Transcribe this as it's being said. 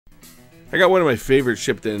I got one of my favorites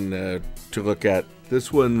shipped in to look at.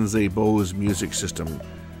 This one's a Bose music system.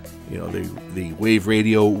 You know, the wave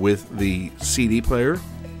radio with the CD player.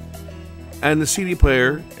 And the CD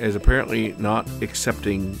player is apparently not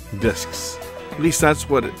accepting discs. At least that's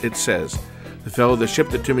what it says. The fellow that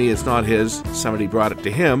shipped it to me, it's not his. Somebody brought it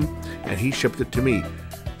to him, and he shipped it to me.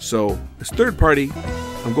 So, it's third party.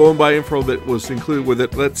 I'm going by info that was included with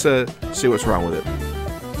it. Let's see what's wrong with it.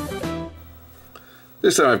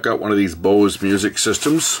 This time I've got one of these Bose music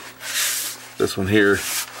systems. This one here.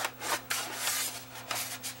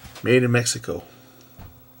 Made in Mexico.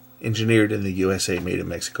 Engineered in the USA, made in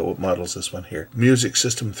Mexico. What model is this one here? Music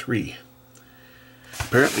System 3.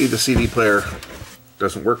 Apparently the CD player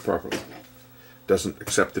doesn't work properly. Doesn't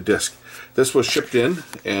accept the disc. This was shipped in,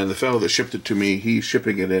 and the fellow that shipped it to me, he's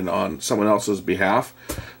shipping it in on someone else's behalf,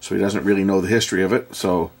 so he doesn't really know the history of it.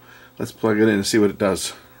 So let's plug it in and see what it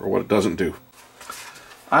does, or what it doesn't do.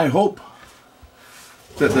 I hope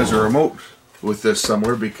that there's a remote with this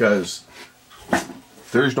somewhere, because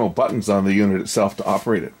there's no buttons on the unit itself to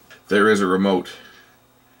operate it. There is a remote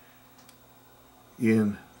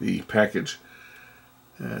in the package.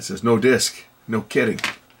 It says no disc. No kidding.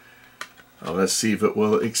 Well, let's see if it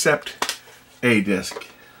will accept a disc.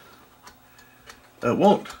 It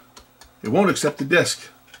won't. It won't accept the disc.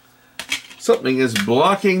 Something is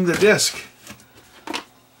blocking the disc.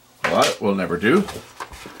 Well, that will never do.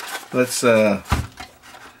 Let's pop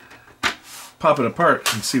it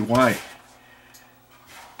apart and see why.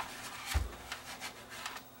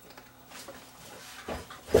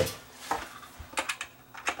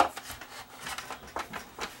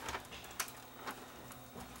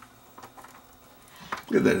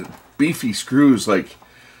 Look at the beefy screws, like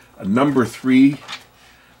a number 3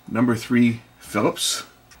 Phillips.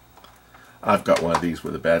 I've got one of these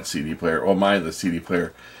with a bad CD player. Oh, mine, the CD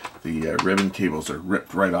player, the ribbon cables are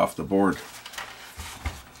ripped right off the board.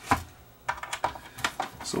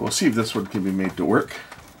 So we'll see if this one can be made to work.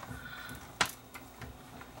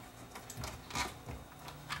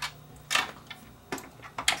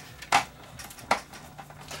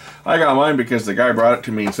 I got mine because the guy brought it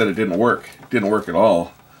to me and said it didn't work. It didn't work at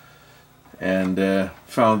all. And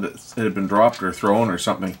found that it had been dropped or thrown or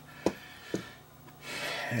something.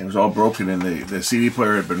 And it was all broken, and the CD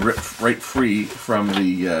player had been ripped right free from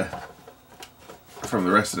the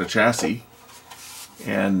rest of the chassis.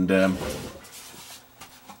 And the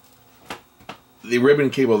ribbon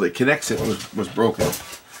cable that connects it was broken.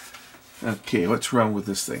 Okay, what's wrong with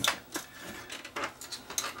this thing?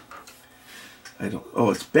 Oh,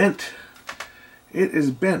 it's bent. It is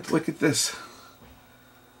bent. Look at this.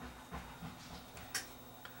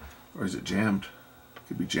 Or is it jammed? It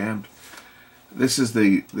could be jammed. This is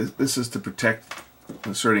to protect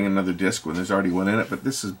inserting another disc when there's already one in it, but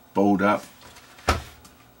this is bowed up.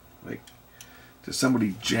 Like, did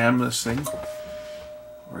somebody jam this thing?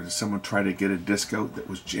 Or did someone try to get a disc out that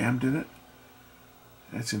was jammed in it?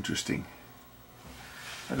 That's interesting.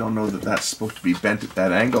 I don't know that that's supposed to be bent at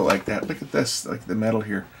that angle like that. Look at this, like the metal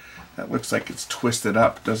here. That looks like it's twisted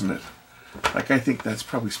up, doesn't it? Like, I think that's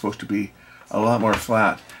probably supposed to be a lot more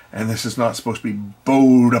flat. And this is not supposed to be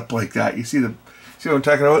bowed up like that. You see what I'm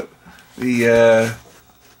talking about? This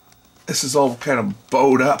is all kind of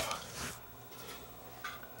bowed up.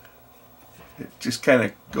 It just kind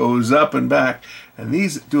of goes up and back. And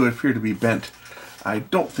these do appear to be bent. I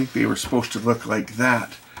don't think they were supposed to look like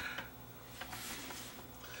that.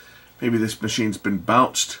 Maybe this machine's been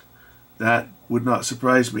bounced. That would not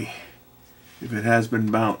surprise me if it has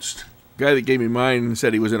been bounced. The guy that gave me mine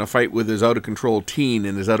said he was in a fight with his out-of-control teen,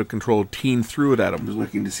 and his out-of-control teen threw it at him. I was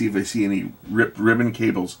looking to see if I see any ripped ribbon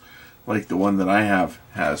cables like the one that I have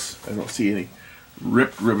has. I don't see any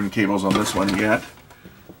ripped ribbon cables on this one yet.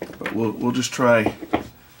 But we'll just try.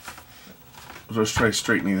 We'll just try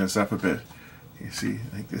straightening this up a bit. You see,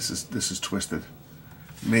 I think this is twisted.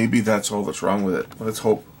 Maybe that's all that's wrong with it. Let's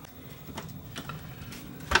hope.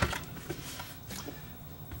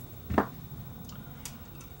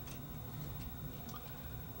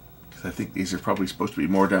 I think these are probably supposed to be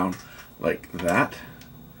more down like that,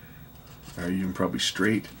 or even probably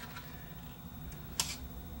straight.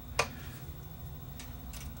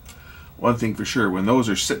 One thing for sure, when those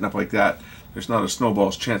are sitting up like that, there's not a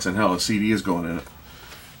snowball's chance in hell a CD is going in it.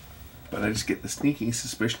 But I just get the sneaking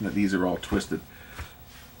suspicion that these are all twisted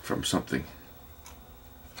from something.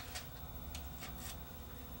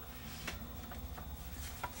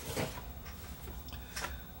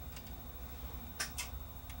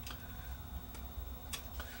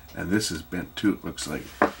 And this is bent too, it looks like.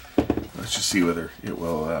 Let's just see whether it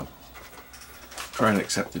will try and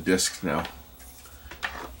accept the discs now.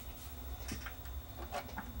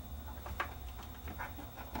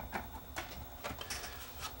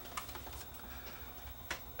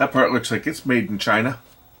 That part looks like it's made in China.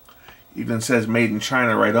 Even says made in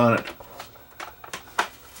China right on it.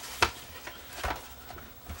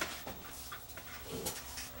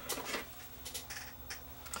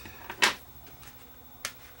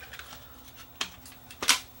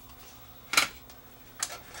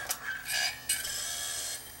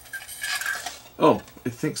 Oh,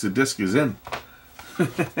 it thinks the disc is in.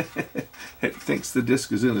 It thinks the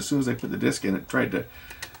disc is in. As soon as I put the disc in, it tried to...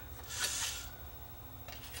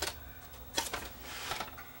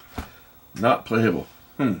 Not playable.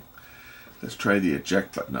 Let's try the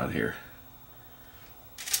eject button on here.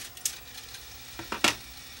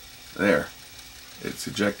 There. It's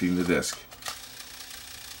ejecting the disc.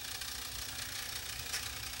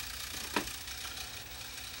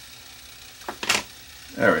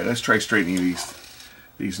 Alright, let's try straightening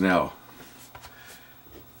these now.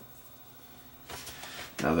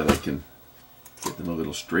 Now that I can get them a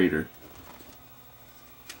little straighter.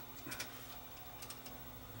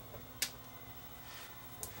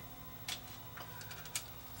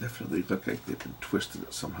 Definitely look like they've been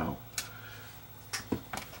twisted somehow.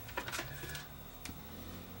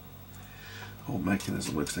 Whole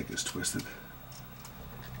mechanism looks like it's twisted.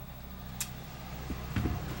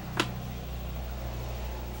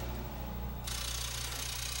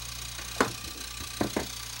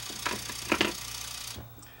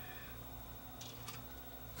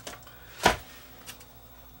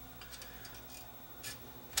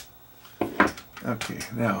 Okay,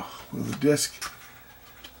 now will the disc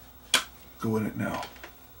go in it now?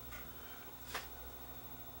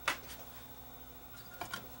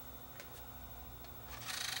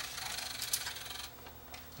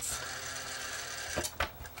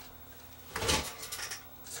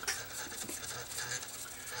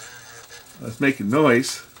 It's making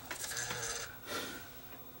noise.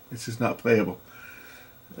 It's just not playable.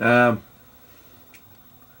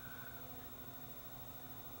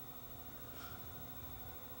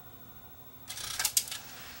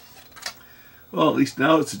 Well, at least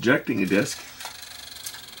now it's ejecting a disc.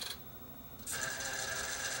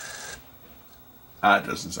 It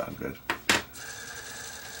doesn't sound good.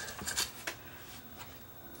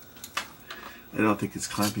 I don't think it's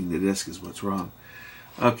clamping the disc is what's wrong.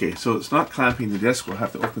 Okay, so it's not clamping the disc. We'll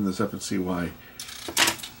have to open this up and see why.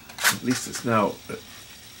 At least it's now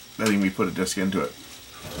letting me put a disc into it,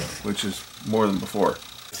 which is more than before.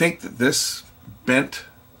 I think that this bent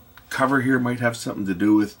cover here might have something to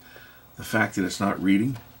do with the fact that it's not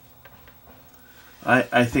reading.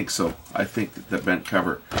 I think so. I think that the bent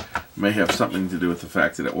cover may have something to do with the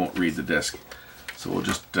fact that it won't read the disc. So we'll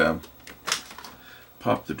just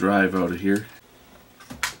pop the drive out of here.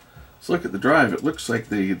 Let's look at the drive. It looks like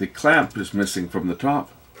the clamp is missing from the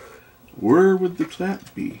top. Where would the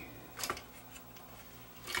clamp be?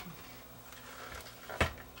 At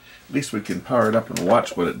least we can power it up and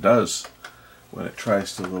watch what it does when it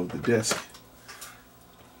tries to load the disc.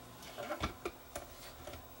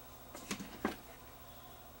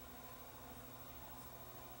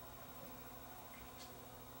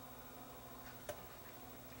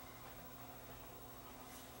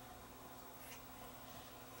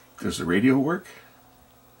 Does the radio work?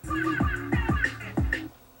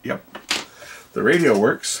 Yep. The radio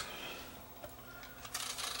works.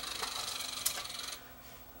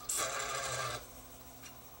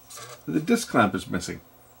 The disc clamp is missing.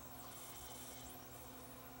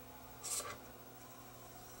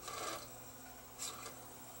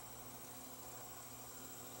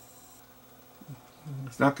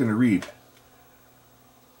 It's not going to read.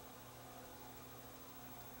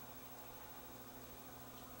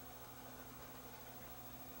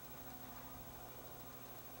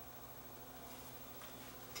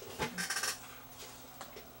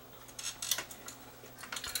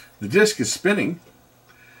 The disc is spinning,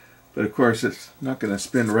 but of course it's not going to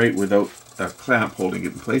spin right without a clamp holding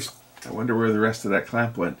it in place. I wonder where the rest of that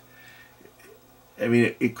clamp went. I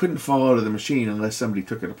mean, it couldn't fall out of the machine unless somebody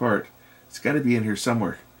took it apart. It's got to be in here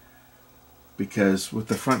somewhere, because with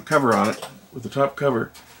the front cover on it, with the top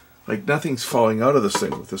cover, like nothing's falling out of this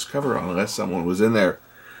thing with this cover on unless someone was in there.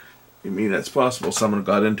 I mean, that's possible someone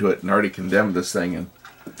got into it and already condemned this thing, and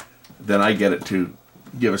then I get it to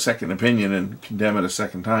give a second opinion and condemn it a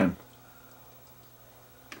second time.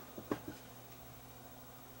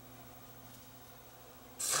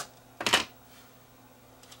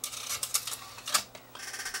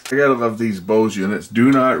 I gotta love these Bose units.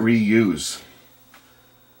 Do not reuse.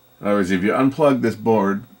 In other words, if you unplug this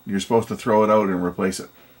board, you're supposed to throw it out and replace it.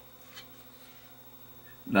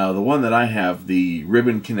 Now, the one that I have, the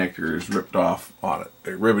ribbon connector is ripped off on it.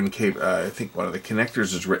 The ribbon cable, I think one of the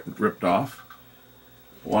connectors is ripped off.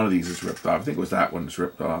 one of these is ripped off. I think it was that one that's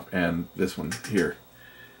ripped off, and this one here.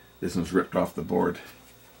 This one's ripped off the board.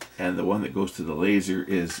 And the one that goes to the laser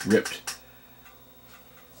is ripped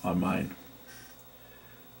on mine.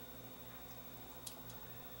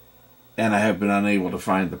 And I have been unable to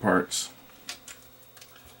find the parts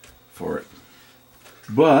for it.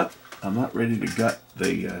 But I'm not ready to gut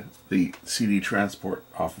the CD transport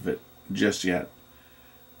off of it just yet,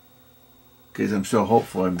 because I'm still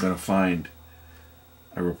hopeful I'm going to find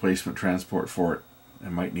a replacement transport for it. I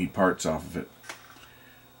might need parts off of it.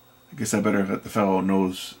 I guess I better let the fellow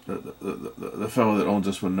knows, the fellow that owns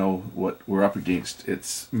this one, know what we're up against.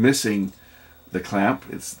 It's missing the clamp.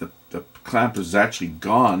 It's the clamp is actually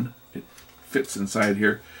gone. It fits inside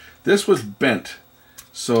here. This was bent,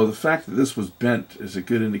 so the fact that this was bent is a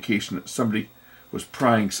good indication that somebody was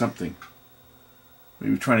prying something.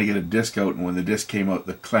 Maybe trying to get a disc out, and when the disc came out,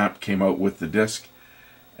 the clamp came out with the disc.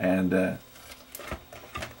 And I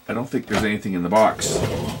don't think there's anything in the box.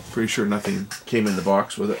 Pretty sure nothing came in the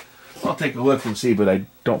box with it. I'll take a look and see, but I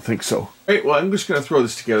don't think so. Alright, well, I'm just going to throw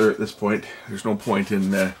this together at this point. There's no point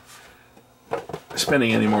in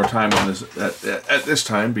spending any more time on this at this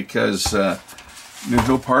time, because there's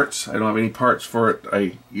no parts. I don't have any parts for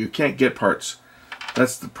it. You can't get parts.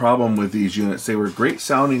 That's the problem with these units. They were great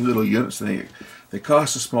sounding little units, and they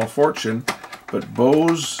cost a small fortune, but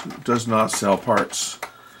Bose does not sell parts.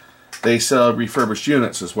 They sell refurbished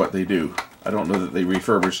units is what they do. I don't know that they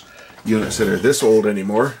refurbish units that are this old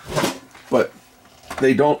anymore, but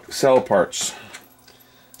they don't sell parts.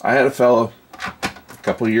 I had a fellow a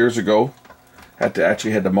couple of years ago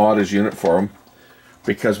actually had to mod his unit for him,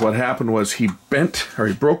 because what happened was he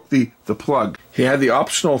broke the plug. He had the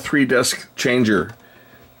optional 3-disc changer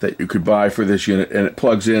that you could buy for this unit, and it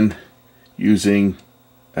plugs in using,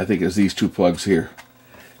 I think it's these two plugs here.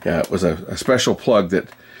 Yeah, it was a special plug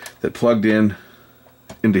that plugged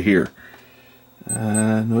into here.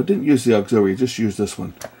 No, it didn't use the auxiliary, it just used this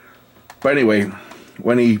one. But anyway,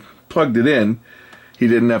 when he plugged it in, he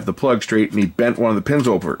didn't have the plug straight, and he bent one of the pins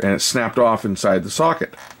over, and it snapped off inside the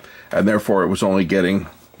socket. And therefore it was only getting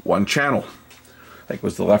one channel. I think it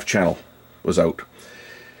was the left channel was out.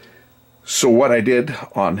 So what I did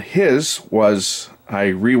on his was I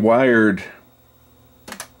rewired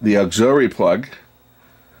the auxiliary plug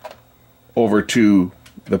over to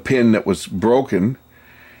the pin that was broken,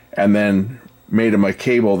 and then made him a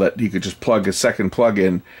cable that he could just plug a second plug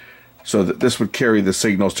in, so that this would carry the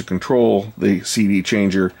signals to control the CD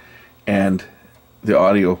changer and the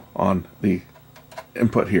audio on the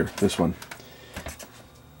input here, this one.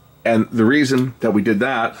 And the reason that we did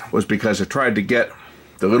that was because I tried to get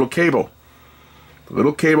the little cable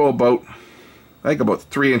about, I think about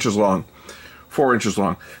 3 inches long, 4 inches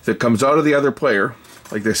long, that comes out of the other player,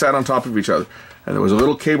 like they sat on top of each other, and there was a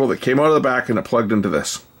little cable that came out of the back and it plugged into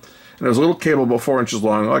this. And there was a little cable about 4 inches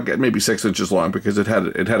long, maybe 6 inches long, because it had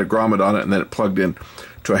a grommet on it, and then it plugged in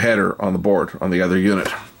to a header on the board on the other unit.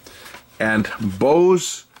 And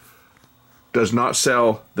Bose does not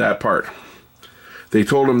sell that part. They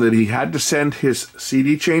told him that he had to send his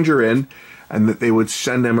CD changer in, and that they would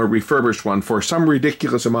send him a refurbished one for some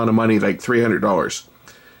ridiculous amount of money, like $300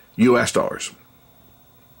 US dollars.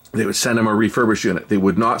 They would send him a refurbished unit. They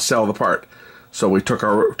would not sell the part. So we took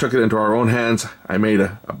it into our own hands. I made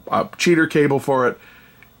a cheater cable for it,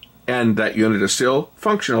 and that unit is still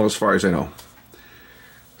functional as far as I know.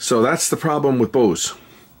 So that's the problem with Bose.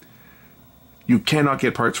 You cannot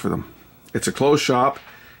get parts for them. It's a closed shop,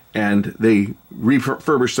 and they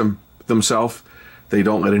refurbish them themselves. They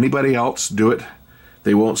don't let anybody else do it.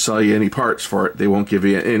 They won't sell you any parts for it. They won't give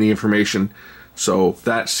you any information. So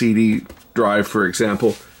that CD drive, for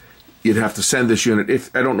example, you'd have to send this unit.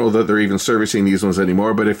 If I don't know that they're even servicing these ones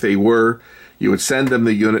anymore, but if they were, you would send them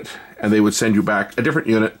the unit, and they would send you back a different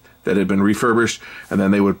unit that had been refurbished, and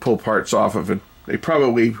then they would pull parts off of it. They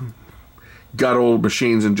probably got old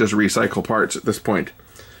machines and just recycle parts at this point,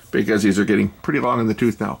 because these are getting pretty long in the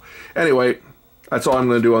tooth now. Anyway, that's all I'm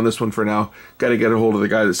going to do on this one for now. Got to get a hold of the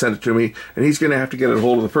guy that sent it to me, and he's going to have to get a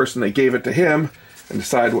hold of the person that gave it to him and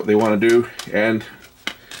decide what they want to do. And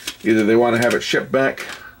either they want to have it shipped back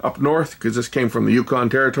up north, because this came from the Yukon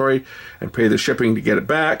Territory, and pay the shipping to get it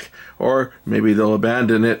back, or maybe they'll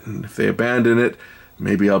abandon it, and if they abandon it,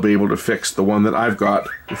 maybe I'll be able to fix the one that I've got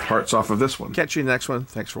with parts off of this one. Catch you in the next one.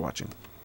 Thanks for watching.